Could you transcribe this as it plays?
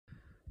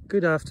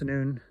Good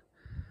afternoon,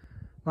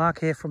 Mark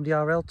here from the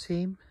RL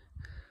team.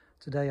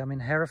 Today I'm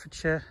in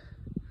Herefordshire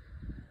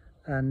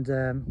and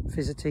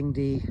visiting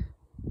the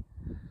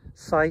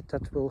site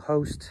that will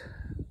host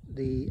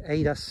the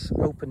ADAS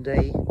Open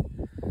Day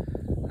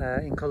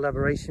in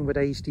collaboration with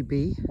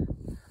AHDB.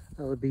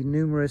 There will be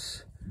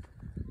numerous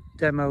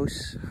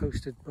demos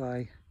hosted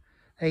by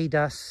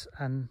ADAS,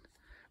 and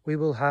we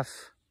will have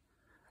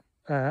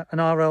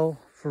an RL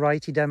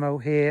variety demo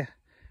here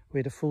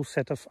with a full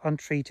set of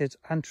untreated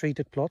and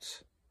treated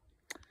plots.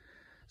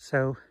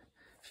 So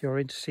if you're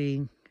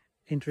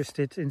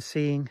interested in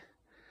seeing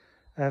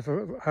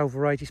how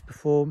varieties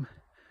perform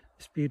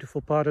this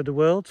beautiful part of the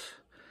world,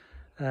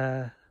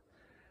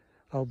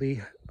 I'll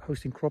be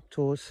hosting crop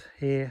tours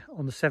here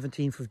on the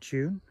 17th of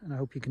June, and I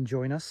hope you can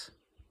join us.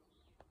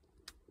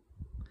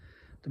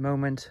 At the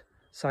moment,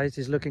 site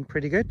is looking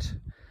pretty good,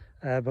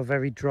 but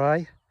very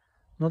dry.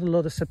 Not a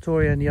lot of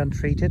septoria in the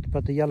untreated,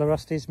 but the yellow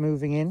rust is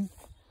moving in.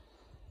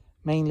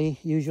 Mainly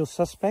usual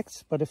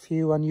suspects, but a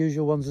few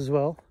unusual ones as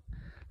well.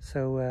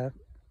 So,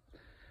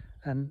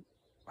 and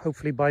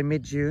hopefully by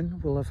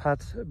mid-June we'll have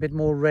had a bit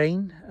more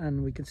rain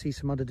and we can see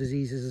some other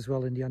diseases as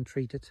well in the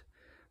untreated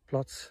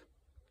plots.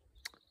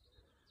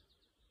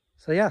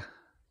 So yeah,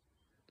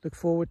 look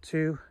forward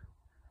to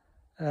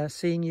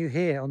seeing you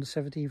here on the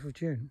 17th of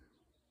June.